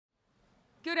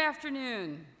Good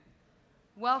afternoon.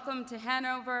 Welcome to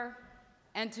Hanover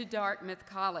and to Dartmouth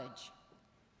College.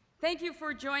 Thank you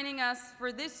for joining us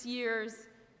for this year's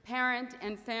Parent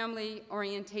and Family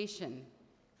Orientation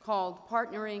called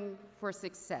Partnering for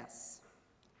Success.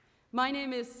 My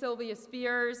name is Sylvia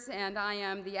Spears, and I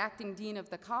am the acting dean of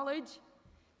the college.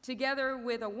 Together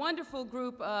with a wonderful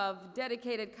group of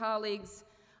dedicated colleagues,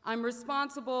 I'm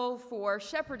responsible for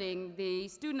shepherding the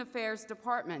student affairs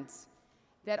departments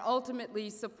that ultimately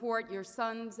support your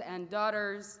sons and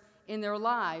daughters in their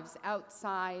lives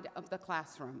outside of the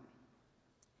classroom.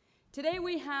 Today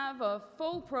we have a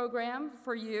full program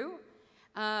for you,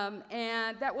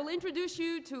 and that will introduce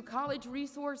you to college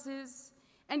resources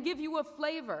and give you a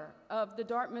flavor of the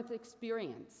Dartmouth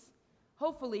experience.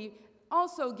 Hopefully,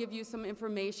 also give you some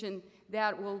information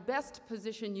that will best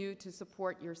position you to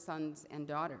support your sons and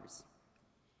daughters.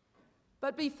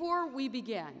 But before we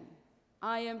begin,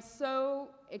 I am so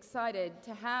excited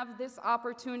to have this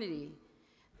opportunity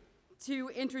to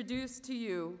introduce to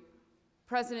you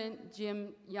President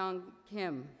Yong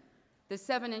Kim, the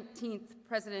 17th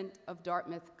president of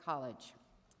Dartmouth College.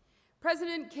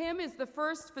 President Kim is the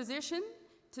first physician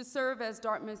to serve as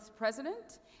Dartmouth's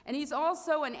president, and he's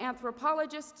also an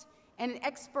anthropologist and an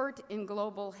expert in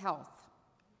global health.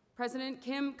 President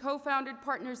Kim co-founded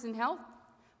Partners in Health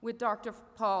with Dr.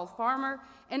 Paul Farmer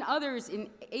and others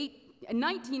in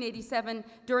 1987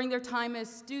 during their time as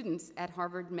students at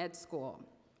Harvard Med School.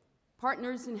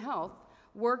 Partners in Health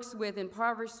works with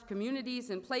impoverished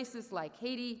communities in places like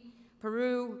Haiti,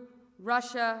 Peru,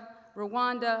 Russia,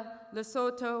 Rwanda,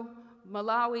 Lesotho,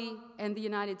 Malawi, and the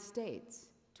United States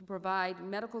to provide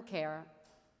medical care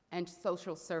and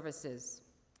social services.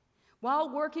 While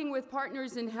working with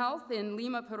Partners in Health in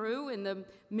Lima, Peru in the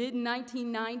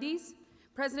mid-1990s,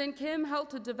 President Kim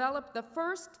helped to develop the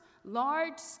first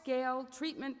large-scale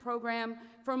treatment program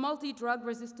for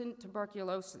multi-drug-resistant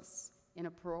tuberculosis in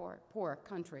a poor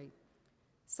country.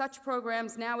 Such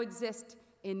programs now exist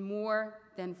in more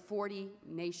than 40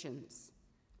 nations.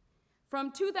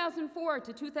 From 2004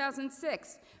 to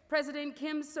 2006, President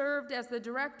Kim served as the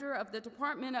director of the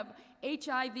Department of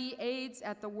HIV/AIDS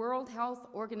at the World Health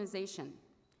Organization.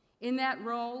 In that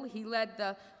role, he led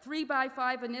the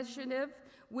 3x5 initiative,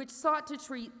 which sought to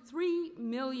treat 3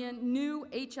 million new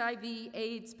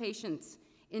HIV/AIDS patients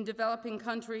in developing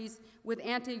countries with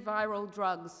antiviral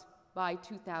drugs by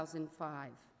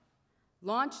 2005.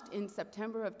 Launched in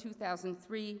September of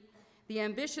 2003, the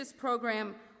ambitious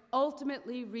program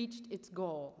ultimately reached its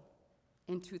goal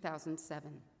in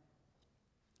 2007.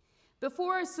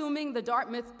 Before assuming the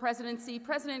Dartmouth presidency,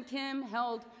 President Kim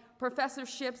held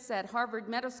professorships at Harvard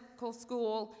Medical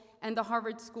School and the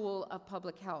Harvard School of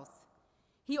Public Health.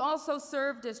 He also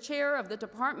served as chair of the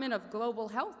Department of Global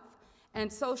Health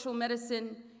and Social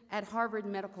Medicine at Harvard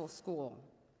Medical School,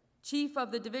 chief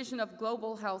of the Division of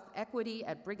Global Health Equity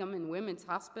at Brigham and Women's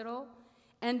Hospital,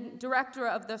 and director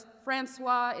of the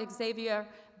Francois Xavier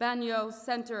Bagnaud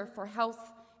Center for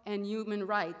Health and Human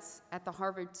Rights at the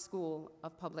Harvard School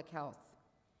of Public Health.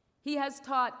 He has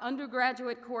taught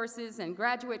undergraduate courses and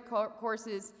graduate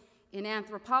courses in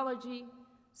anthropology,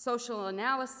 social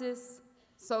analysis,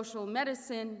 social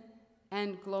medicine,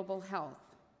 and global health.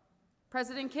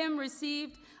 President Kim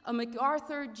received a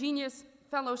MacArthur Genius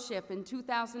Fellowship in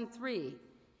 2003.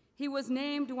 He was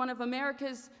named one of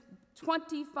America's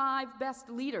 25 best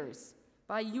leaders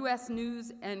by U.S.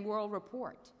 News and World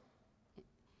Report,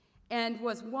 and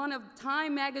was one of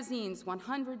Time Magazine's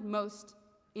 100 most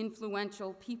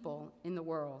influential people in the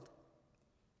world.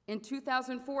 In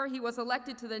 2004, he was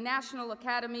elected to the National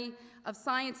Academy of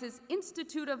Sciences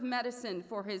Institute of Medicine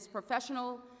for his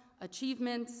professional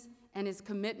achievements and his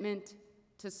commitment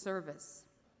to service.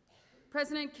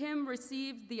 President Kim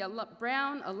received the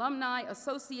Brown Alumni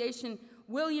Association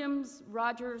Williams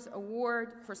Rogers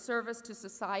Award for Service to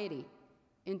Society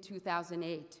in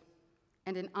 2008,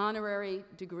 and an honorary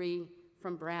degree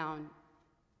from Brown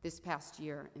this past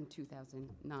year in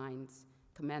 2009's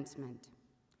commencement.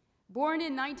 Born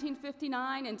in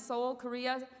 1959 in Seoul,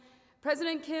 Korea,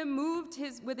 President Kim moved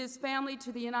with his family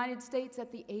to the United States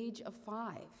at the age of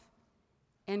 5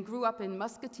 and grew up in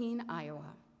Muscatine,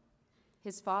 Iowa.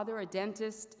 His father, a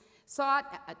dentist,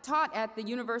 taught at the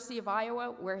University of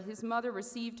Iowa, where his mother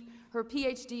received her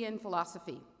PhD in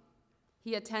philosophy.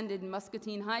 He attended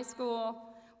Muscatine High School,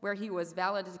 where he was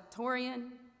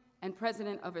valedictorian and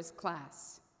president of his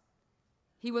class.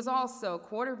 He was also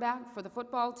quarterback for the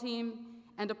football team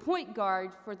and a point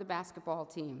guard for the basketball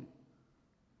team.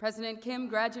 President Kim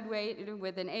graduated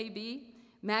with an A.B.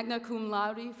 magna cum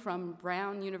laude from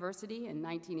Brown University in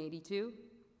 1982.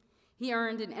 He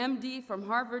earned an MD from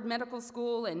Harvard Medical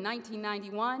School in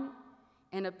 1991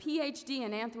 and a PhD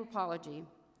in anthropology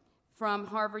from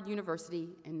Harvard University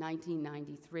in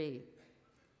 1993.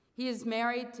 He is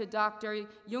married to Dr.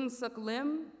 Yong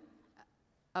Lim,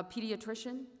 a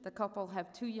pediatrician. The couple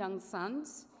have 2 young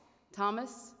sons,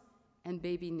 Thomas and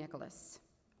baby Nicholas.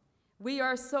 We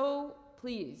are so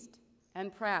pleased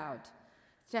and proud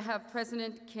to have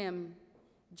President Kim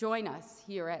join us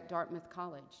here at Dartmouth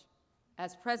College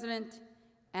as president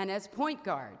and as point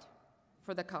guard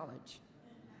for the college.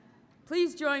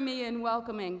 Please join me in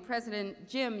welcoming President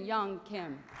Jim Yong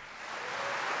Kim.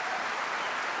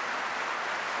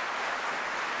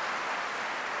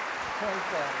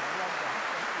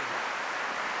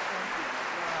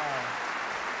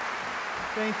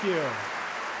 Thank you. Thank you.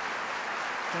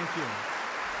 Thank you.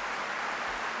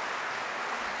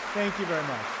 Thank you very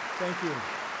much. Thank you.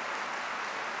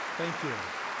 Thank you.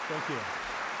 Thank you.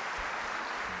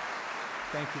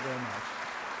 Thank you very much.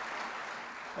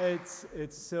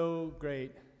 It's so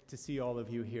great to see all of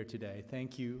you here today.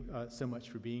 Thank you so much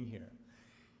for being here.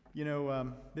 You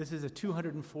know, this is a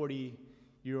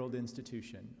 240-year-old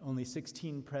institution, only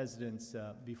 16 presidents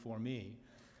before me.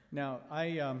 Now,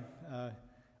 I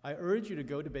urge you to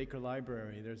go to Baker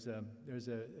Library. There's a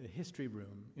history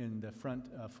room in the front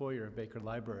foyer of Baker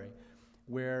Library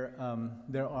where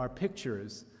there are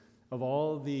pictures of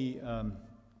all the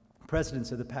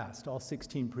presidents of the past, all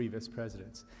 16 previous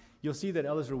presidents. You'll see that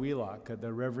Eleazar Wheelock,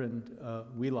 the Reverend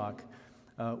Wheelock,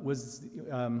 was,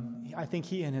 I think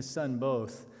he and his son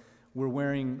both were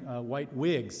wearing white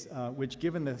wigs, which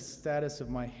given the status of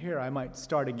my hair, I might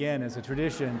start again as a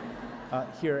tradition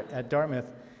here at Dartmouth.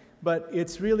 But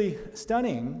it's really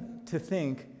stunning to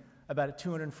think about a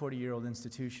 240-year-old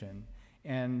institution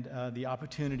and the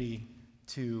opportunity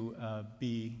to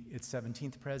be its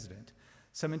 17th president.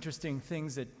 Some interesting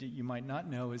things that you might not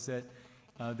know is that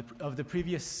of the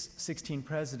previous 16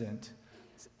 presidents,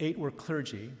 8 were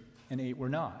clergy and 8 were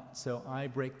not. So I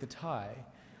break the tie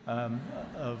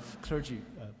of clergy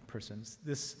persons.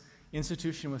 This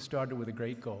institution was started with a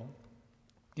great goal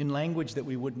in language that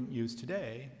we wouldn't use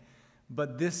today.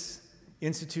 But this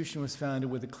institution was founded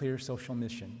with a clear social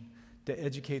mission to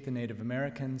educate the Native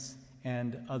Americans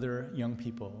and other young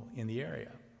people in the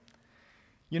area.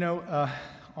 You know,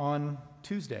 on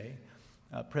Tuesday,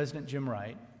 President Jim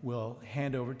Wright will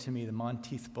hand over to me the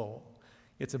Monteith Bowl.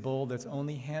 It's a bowl that's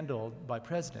only handled by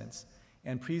presidents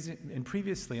and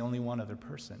previously only one other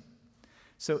person.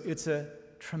 So it's a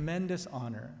tremendous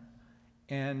honor,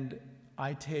 and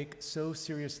I take so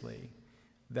seriously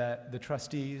that the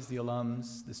trustees, the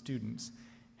alums, the students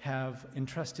have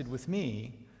entrusted with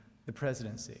me the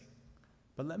presidency.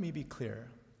 But let me be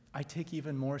clear, I take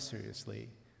even more seriously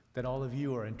that all of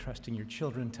you are entrusting your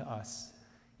children to us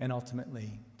and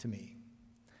ultimately to me.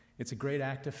 It's a great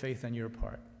act of faith on your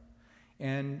part.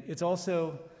 And it's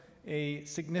also a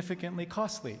significantly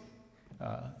costly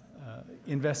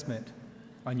investment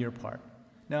on your part.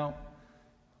 Now,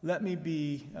 let me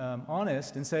be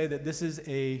honest and say that this is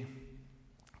a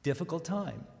difficult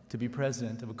time to be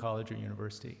president of a college or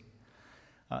university.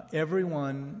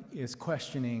 Everyone is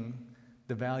questioning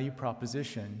the value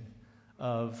proposition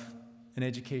of an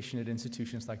education at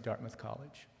institutions like Dartmouth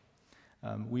College.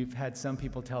 We've had some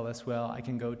people tell us, well, I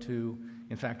can go to,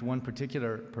 in fact, one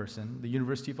particular person, the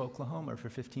University of Oklahoma for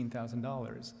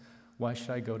 $15,000. Why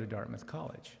should I go to Dartmouth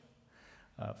College?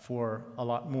 For a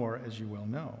lot more, as you well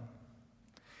know.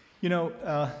 You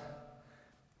know,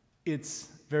 it's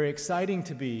very exciting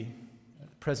to be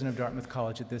president of Dartmouth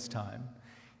College at this time.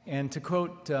 And to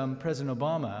quote President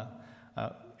Obama,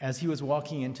 as he was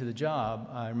walking into the job,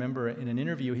 I remember in an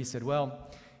interview he said,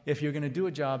 well, if you're going to do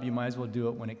a job, you might as well do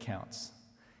it when it counts.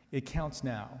 It counts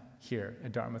now here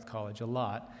at Dartmouth College a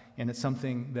lot, and it's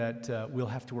something that we'll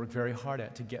have to work very hard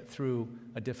at to get through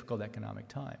a difficult economic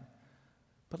time.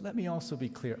 But let me also be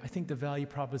clear. I think the value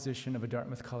proposition of a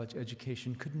Dartmouth College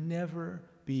education could never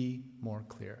be more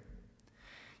clear.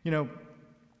 You know,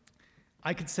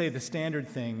 I could say the standard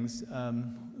things,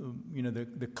 you know,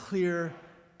 the clear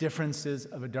differences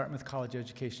of a Dartmouth College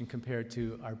education compared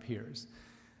to our peers.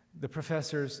 The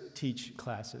professors teach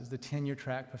classes. The tenure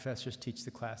track professors teach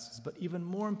the classes. But even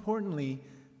more importantly,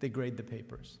 they grade the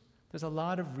papers. There's a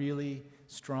lot of really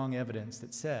strong evidence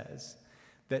that says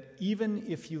that even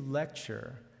if you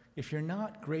lecture, if you're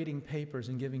not grading papers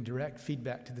and giving direct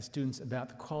feedback to the students about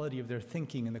the quality of their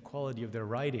thinking and the quality of their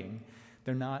writing,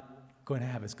 they're not going to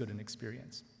have as good an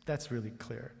experience. That's really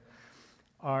clear.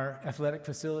 Our athletic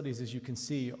facilities, as you can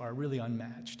see, are really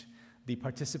unmatched. The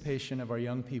participation of our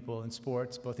young people in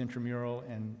sports, both intramural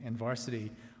and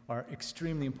varsity, are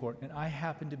extremely important. And I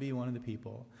happen to be one of the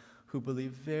people who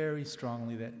believe very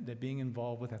strongly that being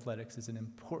involved with athletics is an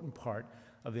important part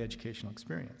of the educational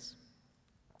experience.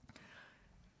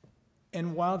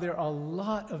 And while there are a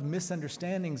lot of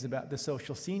misunderstandings about the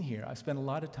social scene here, I spent a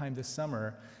lot of time this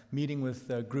summer meeting with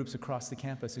groups across the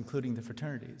campus, including the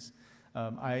fraternities.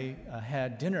 I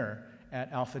had dinner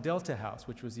at Alpha Delta House,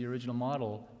 which was the original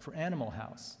model for Animal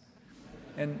House.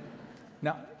 And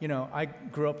now, you know, I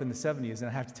grew up in the 70s, and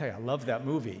I have to tell you, I love that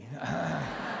movie.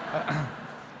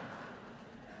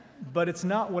 But it's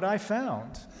not what I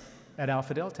found at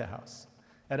Alpha Delta House.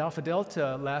 At Alpha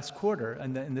Delta last quarter,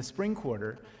 in the spring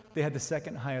quarter, they had the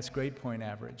second highest grade point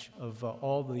average of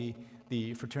all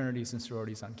the fraternities and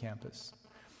sororities on campus.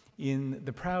 In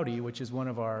the Proudy, which is one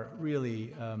of our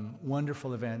really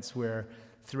wonderful events where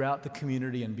throughout the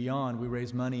community and beyond we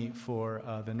raise money for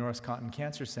the Norris Cotton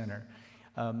Cancer Center,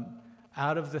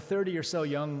 out of the 30 or so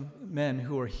young men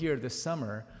who are here this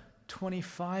summer,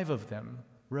 25 of them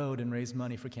rode and raised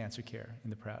money for cancer care in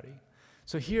the Proudy.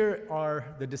 So here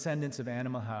are the descendants of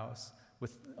Animal House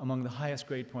with among the highest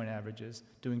grade point averages,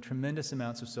 doing tremendous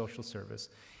amounts of social service.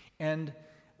 And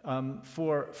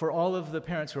for all of the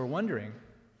parents who are wondering,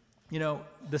 you know,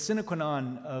 the sine qua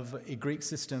non of a Greek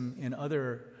system in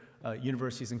other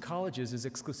universities and colleges is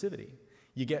exclusivity.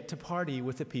 You get to party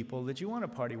with the people that you want to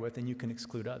party with, and you can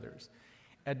exclude others.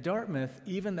 At Dartmouth,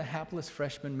 even the hapless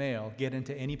freshman male get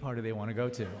into any party they want to go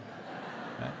to.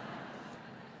 Right?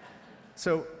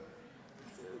 So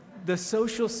the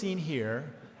social scene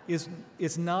here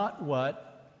is not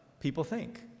what people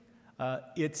think.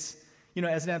 It's, you know,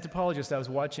 as an anthropologist, I was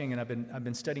watching, and I've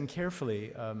been studying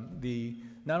carefully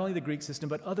not only the Greek system,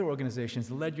 but other organizations,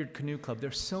 the Ledyard Canoe Club.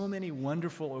 There's so many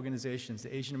wonderful organizations,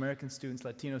 the Asian American students,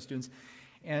 Latino students,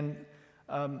 and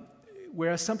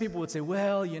whereas some people would say,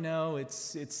 well, you know,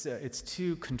 it's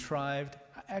too contrived.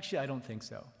 Actually, I don't think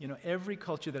so. You know, every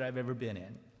culture that I've ever been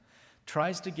in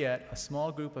tries to get a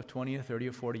small group of 20 or 30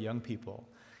 or 40 young people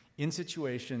in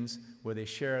situations where they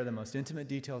share the most intimate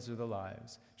details of their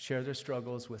lives, share their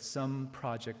struggles with some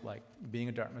project like being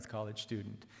a Dartmouth College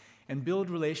student, and build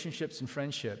relationships and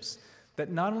friendships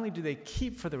that not only do they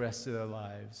keep for the rest of their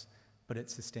lives, but it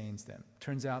sustains them.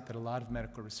 Turns out that a lot of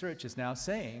medical research is now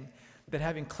saying that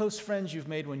having close friends you've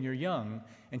made when you're young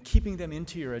and keeping them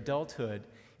into your adulthood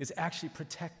is actually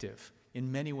protective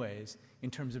in many ways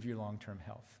in terms of your long-term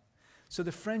health. So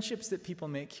the friendships that people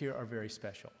make here are very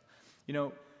special. You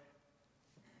know,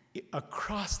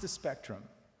 across the spectrum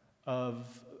of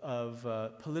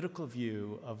political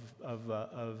view,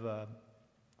 of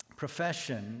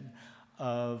profession,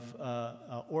 of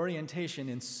orientation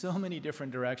in so many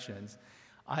different directions,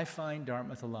 I find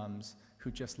Dartmouth alums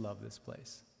who just love this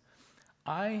place.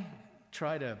 I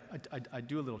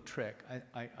do a little trick.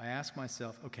 I ask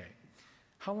myself, okay,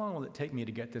 how long will it take me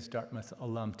to get this Dartmouth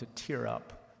alum to tear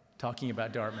up talking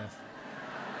about Dartmouth?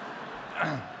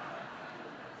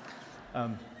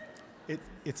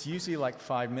 It's usually like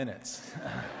 5 minutes.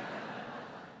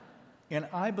 And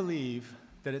I believe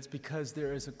that it's because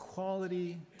there is a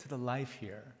quality to the life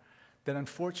here that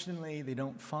unfortunately they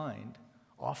don't find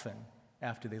often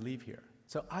after they leave here.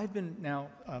 So I've been now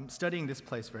studying this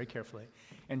place very carefully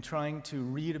and trying to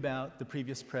read about the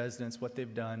previous presidents, what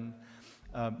they've done,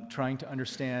 trying to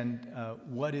understand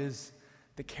what is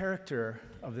the character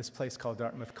of this place called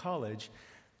Dartmouth College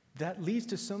that leads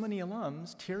to so many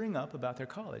alums tearing up about their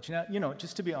college. Now, you know,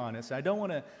 just to be honest, I don't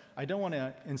want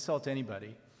to insult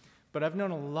anybody, but I've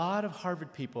known a lot of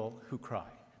Harvard people who cry,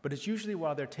 but it's usually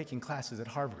while they're taking classes at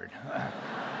Harvard.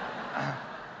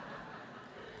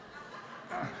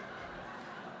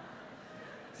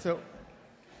 So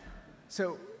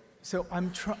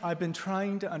I've been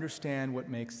trying to understand what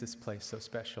makes this place so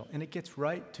special, and it gets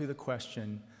right to the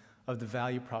question of the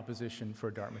value proposition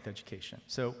for Dartmouth education.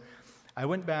 So I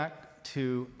went back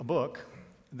to a book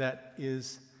that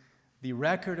is the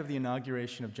record of the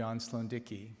inauguration of John Sloan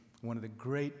Dickey, one of the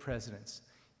great presidents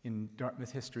in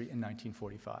Dartmouth history in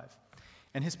 1945.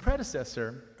 And his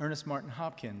predecessor, Ernest Martin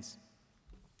Hopkins,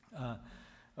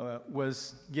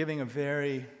 was giving a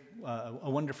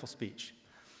wonderful speech.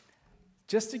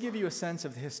 Just to give you a sense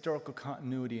of the historical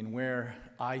continuity and where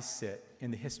I sit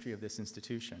in the history of this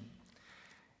institution,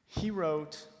 he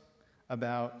wrote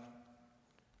about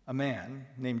a man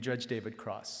named Judge David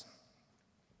Cross.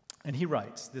 And he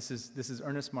writes, this is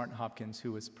Ernest Martin Hopkins,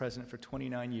 who was president for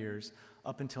 29 years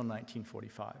up until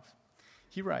 1945.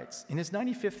 He writes, in his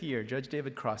 95th year, Judge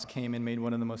David Cross came and made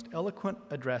one of the most eloquent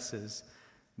addresses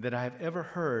that I have ever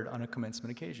heard on a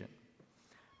commencement occasion.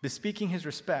 Bespeaking his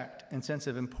respect and sense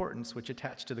of importance which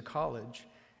attached to the college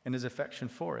and his affection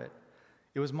for it,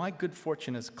 it was my good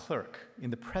fortune as clerk in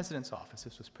the president's office,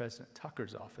 this was President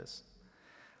Tucker's office,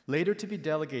 later to be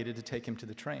delegated to take him to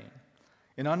the train,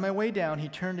 And on my way down, he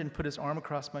turned and put his arm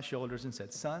across my shoulders and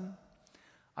said, "Son,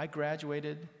 I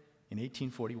graduated in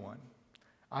 1841.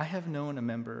 I have known a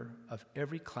member of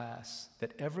every class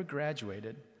that ever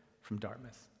graduated from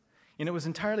Dartmouth. And it was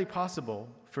entirely possible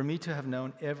for me to have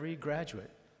known every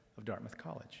graduate of Dartmouth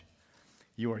College.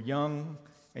 You are young,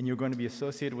 and you're going to be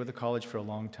associated with the college for a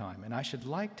long time. And I should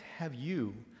like to have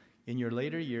you, in your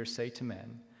later years, say to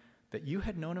men that you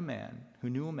had known a man who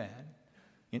knew a man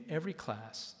in every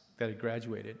class that had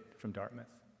graduated from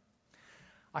Dartmouth."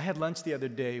 I had lunch the other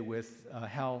day with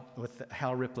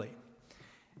Hal Ripley.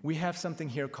 We have something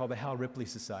here called the Hal Ripley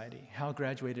Society. Hal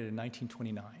graduated in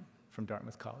 1929 from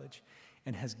Dartmouth College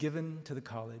and has given to the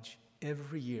college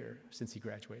every year since he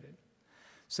graduated.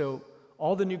 So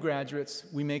all the new graduates,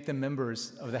 we make them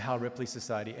members of the Hal Ripley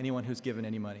Society, anyone who's given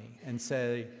any money, and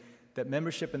say that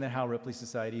membership in the Hal Ripley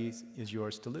Society is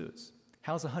yours to lose.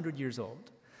 Hal's 100 years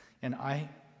old, and I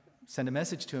sent a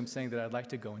message to him saying that I'd like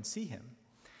to go and see him.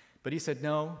 But he said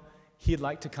no, he'd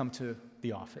like to come to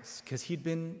the office, because he'd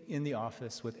been in the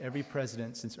office with every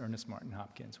president since Ernest Martin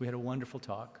Hopkins. We had a wonderful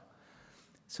talk.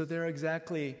 So there are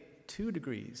exactly 2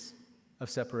 degrees of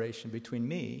separation between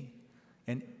me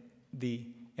and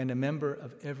a member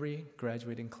of every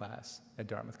graduating class at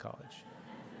Dartmouth College.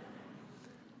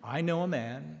 I know a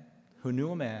man who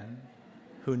knew a man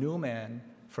who knew a man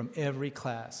from every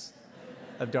class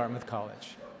of Dartmouth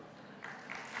College.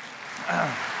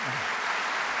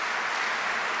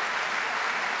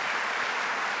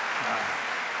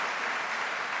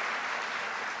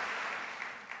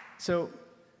 So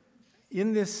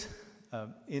in this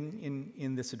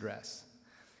address,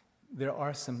 there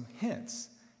are some hints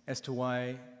as to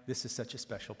why this is such a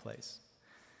special place.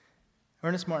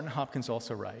 Ernest Martin Hopkins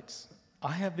also writes,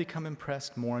 "I have become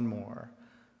impressed more and more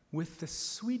with the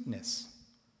sweetness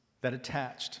that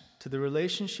attached to the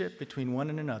relationship between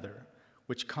one and another,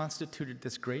 which constituted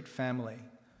this great family,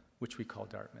 which we call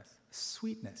Dartmouth."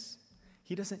 Sweetness.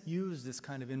 He doesn't use this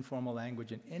kind of informal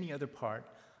language in any other part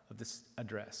of this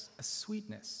address. A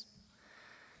sweetness.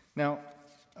 Now,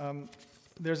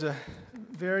 there's a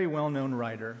very well-known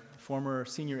writer, former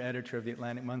senior editor of the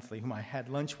Atlantic Monthly, whom I had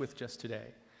lunch with just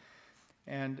today.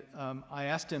 And I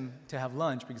asked him to have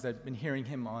lunch because I'd been hearing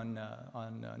him on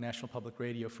National Public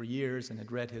Radio for years and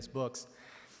had read his books.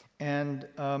 And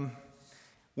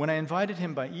when I invited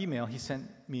him by email, he sent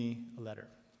me a letter.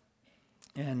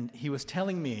 And he was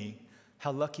telling me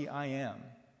how lucky I am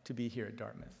to be here at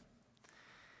Dartmouth.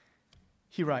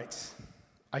 He writes,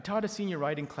 "I taught a senior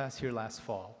writing class here last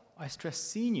fall. I stress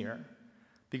senior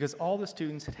because all the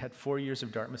students had had 4 years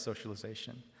of Dartmouth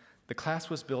socialization. The class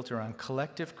was built around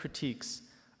collective critiques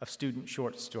of student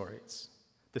short stories.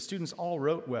 The students all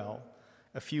wrote well,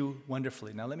 a few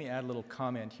wonderfully." Now let me add a little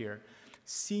comment here.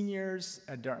 Seniors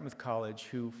at Dartmouth College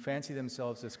who fancy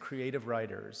themselves as creative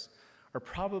writers are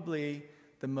probably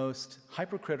the most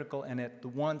hypercritical and at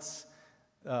once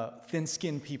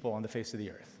thin-skinned people on the face of the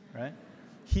earth, right?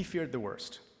 He feared the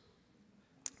worst.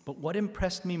 "But what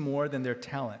impressed me more than their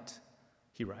talent,"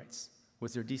 he writes,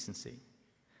 "was their decency.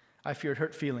 I feared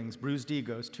hurt feelings, bruised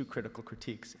egos, too critical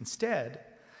critiques. Instead,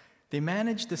 they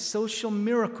managed the social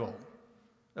miracle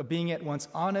of being at once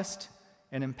honest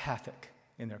and empathic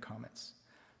in their comments.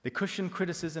 They cushioned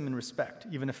criticism and respect,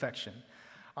 even affection.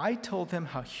 I told them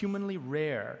how humanly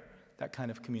rare that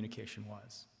kind of communication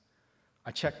was.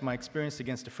 I checked my experience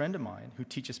against a friend of mine who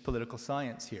teaches political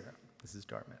science here." This is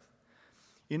Dartmouth.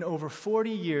 "In over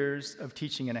 40 years of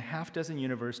teaching in a half-dozen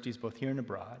universities, both here and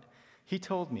abroad, he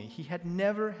told me he had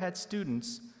never had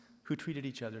students who treated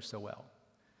each other so well.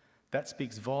 That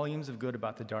speaks volumes of good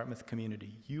about the Dartmouth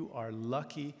community. You are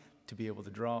lucky to be able to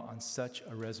draw on such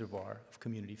a reservoir of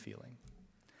community feeling."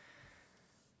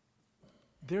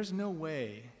 There's no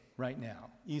way right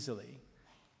now, easily,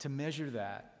 to measure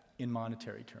that in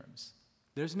monetary terms.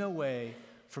 There's no way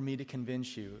for me to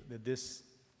convince you that this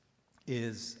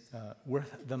is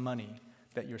worth the money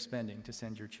that you're spending to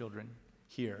send your children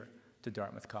here to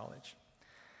Dartmouth College.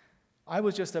 I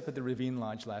was just up at the Ravine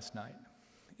Lodge last night,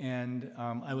 and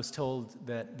I was told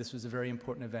that this was a very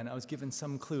important event. I was given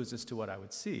some clues as to what I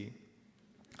would see.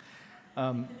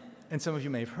 And some of you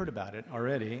may have heard about it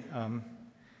already.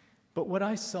 But what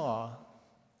I saw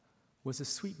was a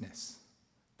sweetness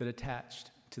that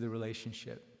attached to the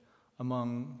relationship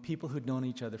among people who'd known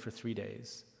each other for 3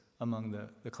 days, among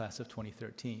the class of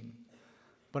 2013.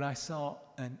 But I saw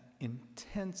an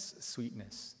intense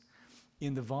sweetness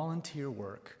in the volunteer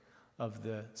work of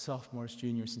the sophomores,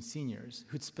 juniors, and seniors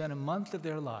who'd spent a month of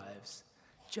their lives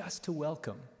just to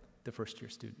welcome the first-year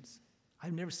students.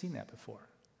 I've never seen that before.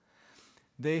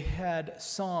 They had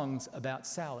songs about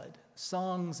salad,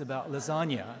 songs about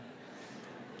lasagna,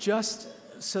 just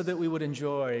so that we would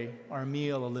enjoy our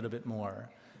meal a little bit more,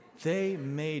 they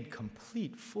made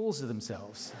complete fools of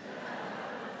themselves.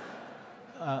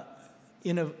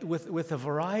 With a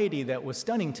variety that was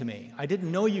stunning to me. I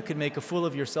didn't know you could make a fool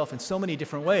of yourself in so many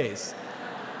different ways.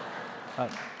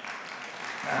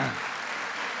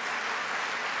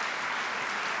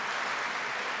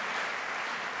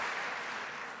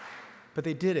 But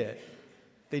they did it.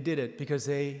 They did it because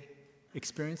they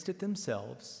experienced it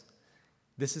themselves.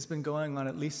 This has been going on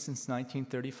at least since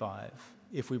 1935.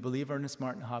 If we believe Ernest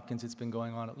Martin Hopkins, it's been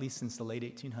going on at least since the late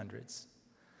 1800s.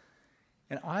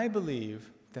 And I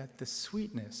believe that the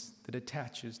sweetness that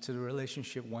attaches to the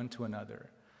relationship one to another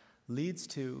leads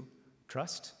to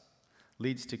trust,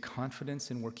 leads to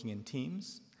confidence in working in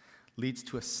teams, leads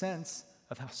to a sense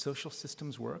of how social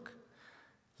systems work,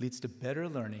 leads to better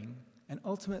learning, and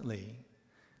ultimately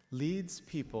leads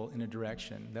people in a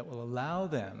direction that will allow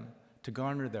them to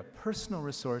garner their personal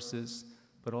resources,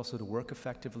 but also to work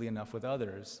effectively enough with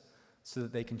others so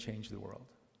that they can change the world.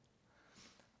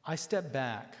 I step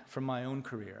back from my own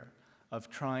career of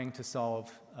trying to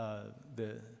solve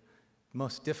the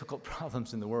most difficult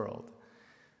problems in the world,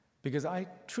 because I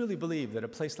truly believe that a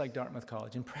place like Dartmouth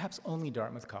College, and perhaps only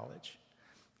Dartmouth College,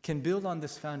 can build on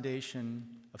this foundation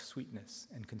of sweetness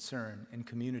and concern and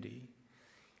community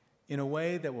in a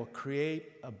way that will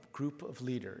create a group of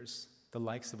leaders, the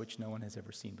likes of which no one has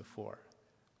ever seen before.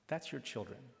 That's your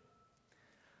children.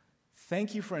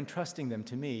 Thank you for entrusting them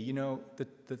to me. You know, the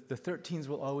 13s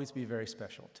will always be very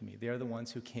special to me. They are the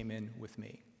ones who came in with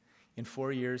me. In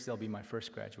 4 years, they'll be my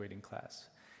first graduating class.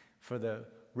 For the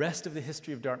rest of the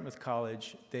history of Dartmouth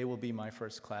College, they will be my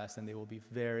first class, and they will be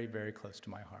very, very close to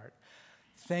my heart.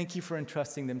 Thank you for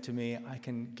entrusting them to me. I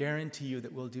can guarantee you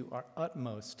that we'll do our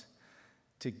utmost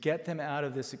to get them out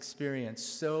of this experience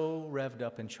so revved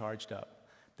up and charged up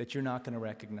that you're not going to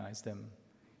recognize them,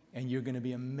 and you're going to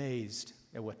be amazed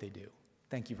at what they do.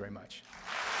 Thank you very much.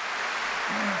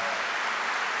 Thank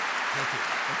you.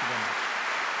 Thank you very much.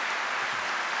 Thank you.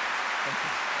 Thank you.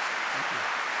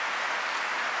 Thank you.